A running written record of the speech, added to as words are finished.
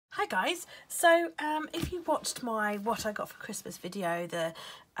Hi guys, so if you watched my what I got for Christmas video, the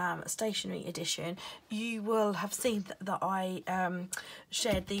stationery edition, you will have seen that I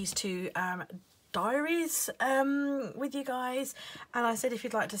shared these two diaries with you guys, and I said if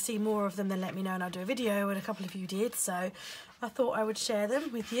you'd like to see more of them then let me know and I'll do a video, and a couple of you did, so I thought I would share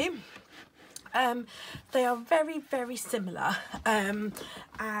them with you. They are very similar, and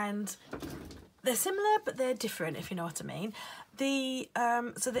they're similar but they're different, if you know what I mean.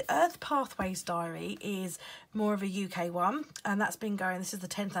 So the Earth Pathways diary is more of a UK one, and that's been going, this is the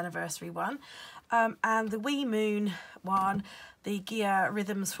 10th anniversary one. And the Wee Moon one, the Gia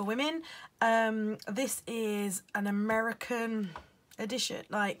Rhythms for Women, this is an American edition.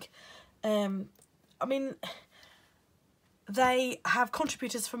 Like, I mean, they have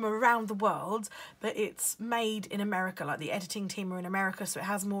contributors from around the world, but it's made in America, like the editing team are in America, so it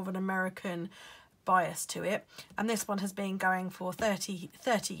has more of an American bias to it, and this one has been going for 30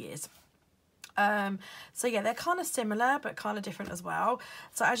 years. So yeah, they're kind of similar but kind of different as well.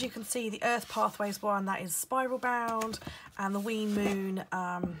 So as you can see, the Earth Pathways one, that is spiral bound, and the Wee Moon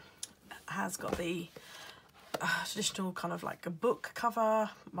has got the traditional kind of like a book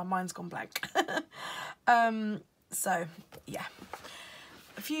cover. My mind's gone blank. So yeah,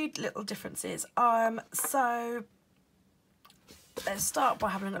 a few little differences. So let's start by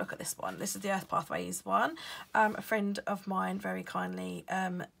having a look at this one. This is the Earth Pathways one. A friend of mine very kindly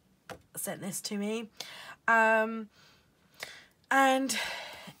sent this to me, and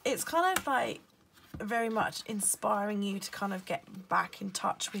it's kind of like very much inspiring you to kind of get back in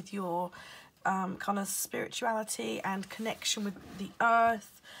touch with your kind of spirituality and connection with the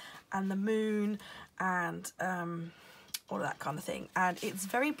earth and the moon and all of that kind of thing. And it's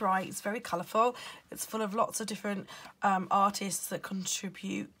very bright, it's very colourful, it's full of lots of different artists that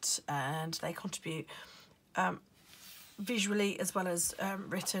contribute, and they contribute visually as well as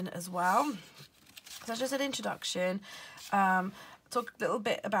written as well. So just an introduction, talk a little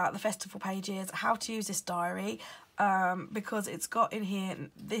bit about the festival pages, how to use this diary, because it's got in here,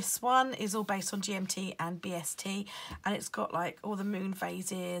 this one is all based on GMT and BST, and it's got like all the moon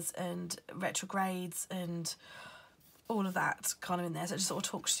phases and retrogrades and all of that kind of in there. So it just sort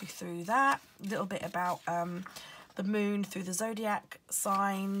of talks you through that, a little bit about the moon through the zodiac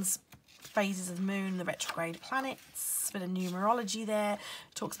signs, phases of the moon, the retrograde planets, a bit of numerology there,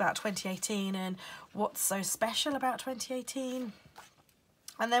 talks about 2018 and what's so special about 2018.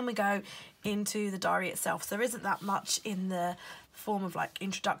 And then we go into the diary itself. So there isn't that much in the form of like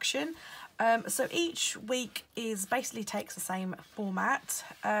introduction. So each week is basically takes the same format.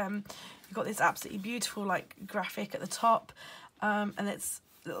 You've got this absolutely beautiful like graphic at the top, and it's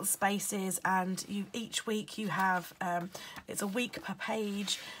little spaces, and each week you have it's a week per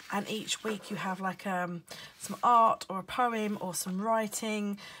page, and each week you have like some art or a poem or some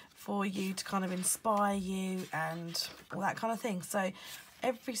writing for you to kind of inspire you and all that kind of thing. So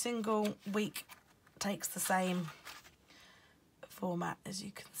every single week takes the same format, as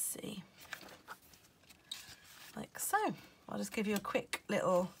you can see, like so. I'll just give you a quick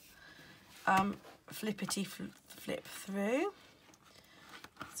little flippity flip through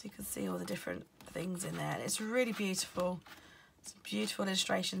so you can see all the different things in there, and it's really beautiful. Some beautiful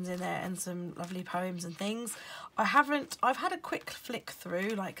illustrations in there and some lovely poems and things. I've had a quick flick through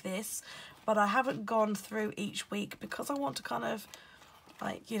like this, but I haven't gone through each week because I want to kind of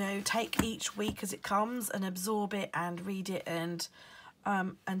like, you know, take each week as it comes and absorb it and read it and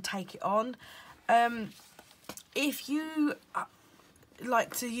take it on. If you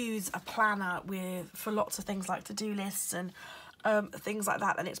like to use a planner for lots of things like to-do lists and things like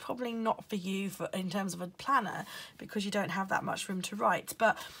that, then it's probably not for you in terms of a planner, because you don't have that much room to write.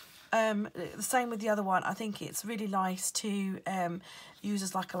 But the same with the other one, I think it's really nice to use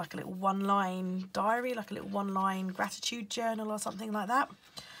as like a little one-line diary, like a little one-line gratitude journal or something like that.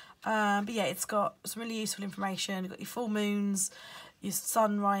 But yeah, it's got some really useful information. You've got your full moons, your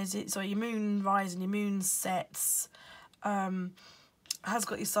sunrises, sorry, your moon rise and your moon sets. Has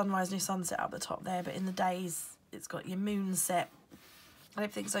got your sunrise and your sunset up the top there, but in the days it's got your moon set and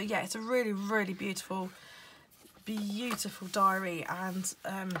everything. So yeah, it's a really beautiful diary, and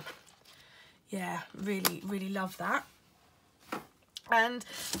yeah, really love that. And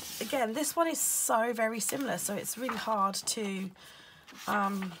again, this one is so very similar, so it's really hard to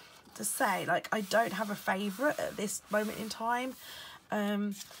say. Like, I don't have a favourite at this moment in time.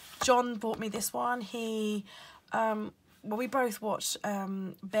 John bought me this one. He well, we both watch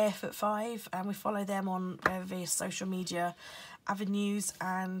Barefoot 5, and we follow them on various social media avenues,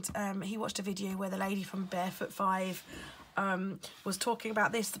 and he watched a video where the lady from Barefoot 5 was talking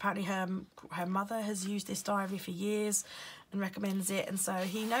about this. Apparently her mother has used this diary for years and recommends it, and so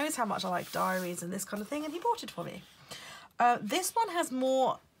he knows how much I like diaries and this kind of thing, and he bought it for me. This one has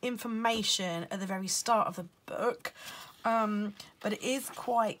more information at the very start of the book, but it is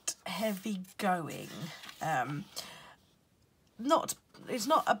quite heavy going. It's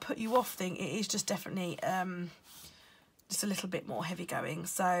not a put you off thing, it is just definitely just a little bit more heavy going.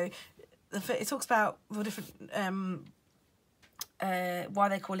 So it talks about the different why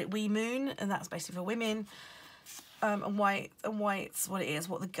they call it wee moon, and that's basically for women, and why it's what it is,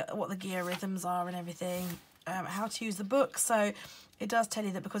 what the gear rhythms are and everything, how to use the book. So it does tell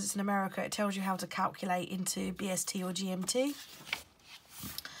you that because it's in America, it tells you how to calculate into BST or GMT.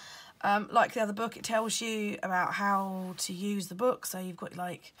 Like the other book, it tells you about how to use the book. So you've got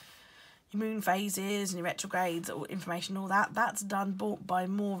like your moon phases and your retrogrades, or information, all that. That's done by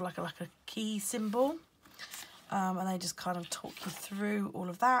more of like a key symbol. And they just kind of talk you through all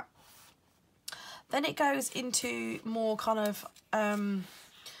of that. Then it goes into more kind of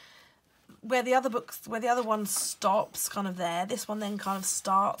where the other one stops, kind of there. This one then kind of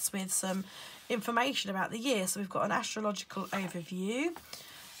starts with some information about the year. So we've got an astrological overview.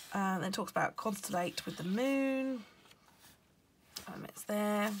 Then it talks about constellate with the moon. It's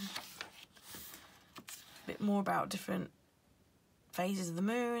there. A bit more about different phases of the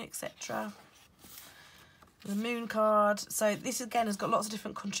moon, etc. The moon card. So this again has got lots of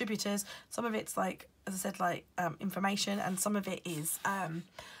different contributors. Some of it's like, as I said, like information, and some of it is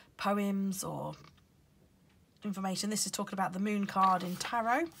poems or information. This is talking about the moon card in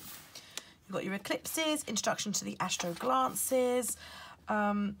tarot. You've got your eclipses, introduction to the astro glances,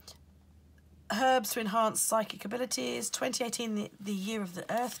 herbs to enhance psychic abilities, 2018 the year of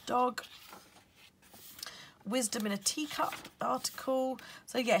the earth dog, wisdom in a teacup article.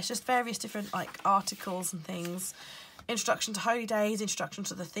 So yeah, it's just various different like articles and things. Introduction to holy days, introduction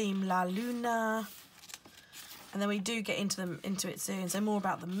to the theme La Luna, and then we do get into it soon. So more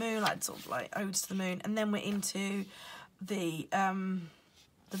about the moon, like sort of like odes to the moon, and then we're into the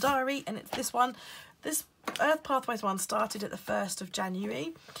diary, and it's this one. This Earth Pathways one started at the 1st of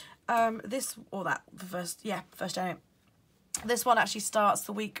January. This or that the 1st January. This one actually starts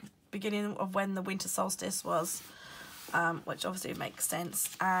the week beginning of when the winter solstice was, which obviously makes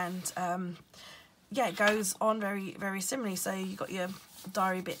sense, and yeah, it goes on very, very similarly. So you've got your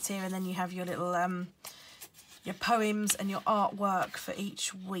diary bits here, and then you have your little your poems and your artwork for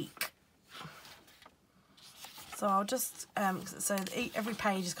each week. So I'll just so every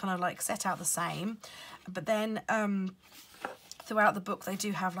page is kind of like set out the same, but then throughout the book they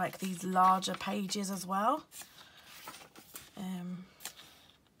do have like these larger pages as well.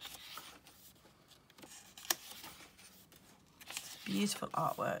 Beautiful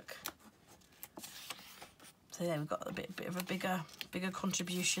artwork. So there we've got a bit of a bigger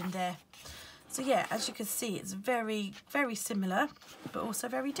contribution there. So yeah, as you can see, it's very, very similar, but also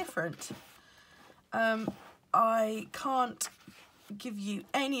very different. I can't give you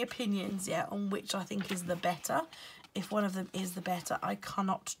any opinions yet on which I think is the better. If one of them is the better, I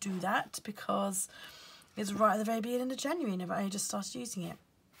cannot do that because it's right at the very beginning of January and I just started using it.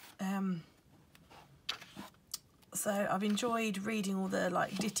 So I've enjoyed reading all the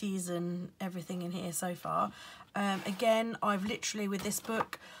like ditties and everything in here so far. Again, I've literally, with this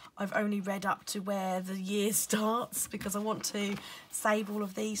book, I've only read up to where the year starts because I want to save all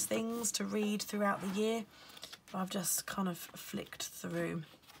of these things to read throughout the year. I've just kind of flicked through.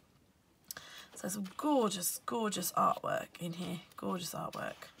 So some gorgeous, gorgeous artwork in here. Gorgeous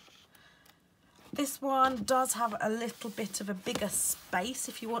artwork. This one does have a little bit of a bigger space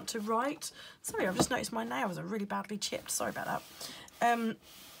if you want to write. Sorry, I've just noticed my nails are really badly chipped. Sorry about that.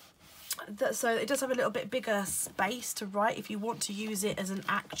 So it does have a little bit bigger space to write if you want to use it as an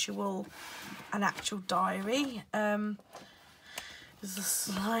actual diary. It's a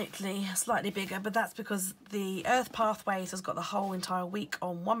slightly bigger, but that's because the Earth Pathways has got the whole entire week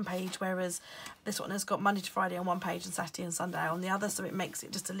on one page, whereas this one has got Monday to Friday on one page and Saturday and Sunday on the other, so it makes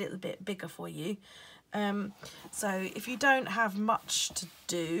it just a little bit bigger for you. So if you don't have much to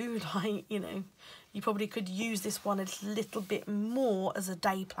do, like, you know, you probably could use this one a little bit more as a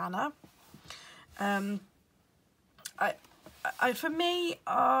day planner. For me,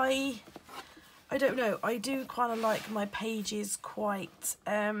 I don't know, I do kind of like my pages quite,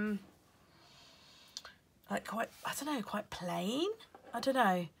 quite plain. I don't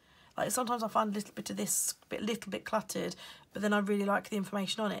know. Like sometimes I find a little bit of this little bit cluttered, but then I really like the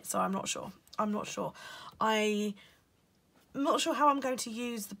information on it, so I'm not sure. I'm not sure how I'm going to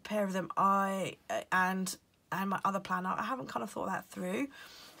use the pair of them. And my other planner, I haven't kind of thought that through.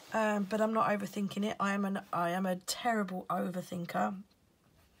 but I'm not overthinking it. I am a terrible overthinker.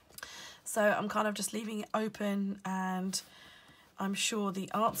 So I'm kind of just leaving it open, and I'm sure the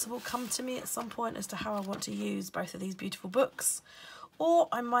answer will come to me at some point as to how I want to use both of these beautiful books. Or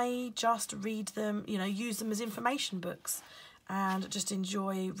I may just read them, you know, use them as information books and just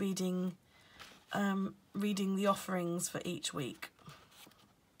enjoy reading reading the offerings for each week.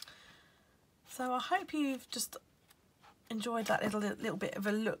 So I hope you've just enjoyed that little bit of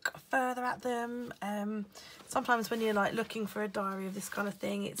a look further at them. Sometimes when you're like looking for a diary of this kind of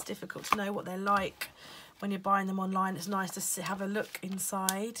thing, it's difficult to know what they're like. When you're buying them online, it's nice to have a look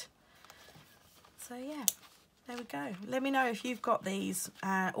inside. So yeah, there we go. Let me know if you've got these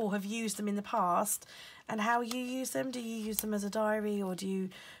or have used them in the past, and how you use them. Do you use them as a diary, or do you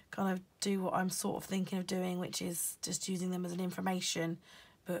kind of do what I'm sort of thinking of doing, which is just using them as an information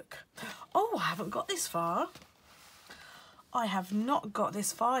book? Oh, I haven't got this far. I have not got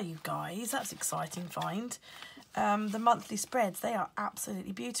this far, you guys. That's exciting find. The monthly spreads, they are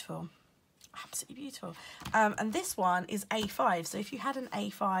absolutely beautiful. Absolutely beautiful. And this one is A5. So if you had an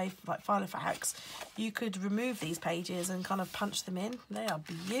A5 like Filofax, you could remove these pages and kind of punch them in. They are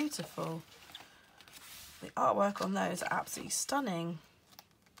beautiful. The artwork on those are absolutely stunning.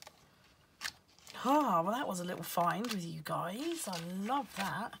 Oh, well, that was a little find with you guys. I love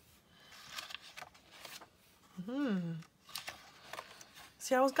that.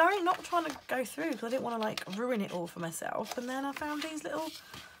 See, I was not trying to go through because I didn't want to like ruin it all for myself, and then I found these little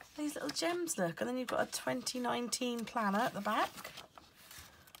gems. Look, and then you've got a 2019 planner at the back.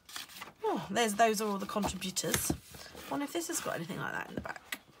 Oh, those are all the contributors. I wonder if this has got anything like that in the back.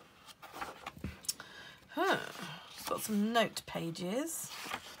 It's got some note pages.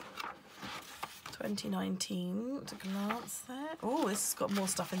 2019 at a glance there. Oh, this has got more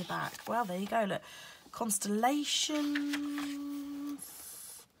stuff in the back. Well, there you go. Look, constellations.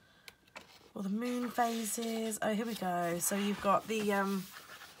 Or the moon phases. Oh, here we go. So you've got the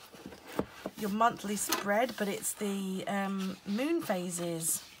your monthly spread, but it's the moon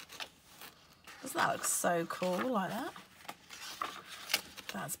phases. Doesn't that look so cool like that?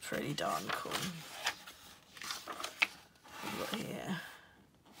 That's pretty darn cool. What here?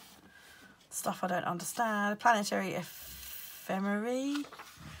 Stuff I don't understand. Planetary ephemerae.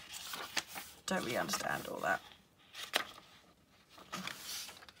 Don't really understand all that.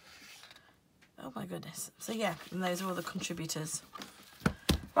 Oh my goodness. So yeah, and those are all the contributors.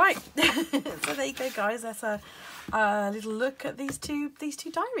 Right. So there you go, guys. That's a little look at these two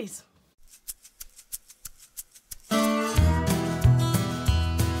diaries.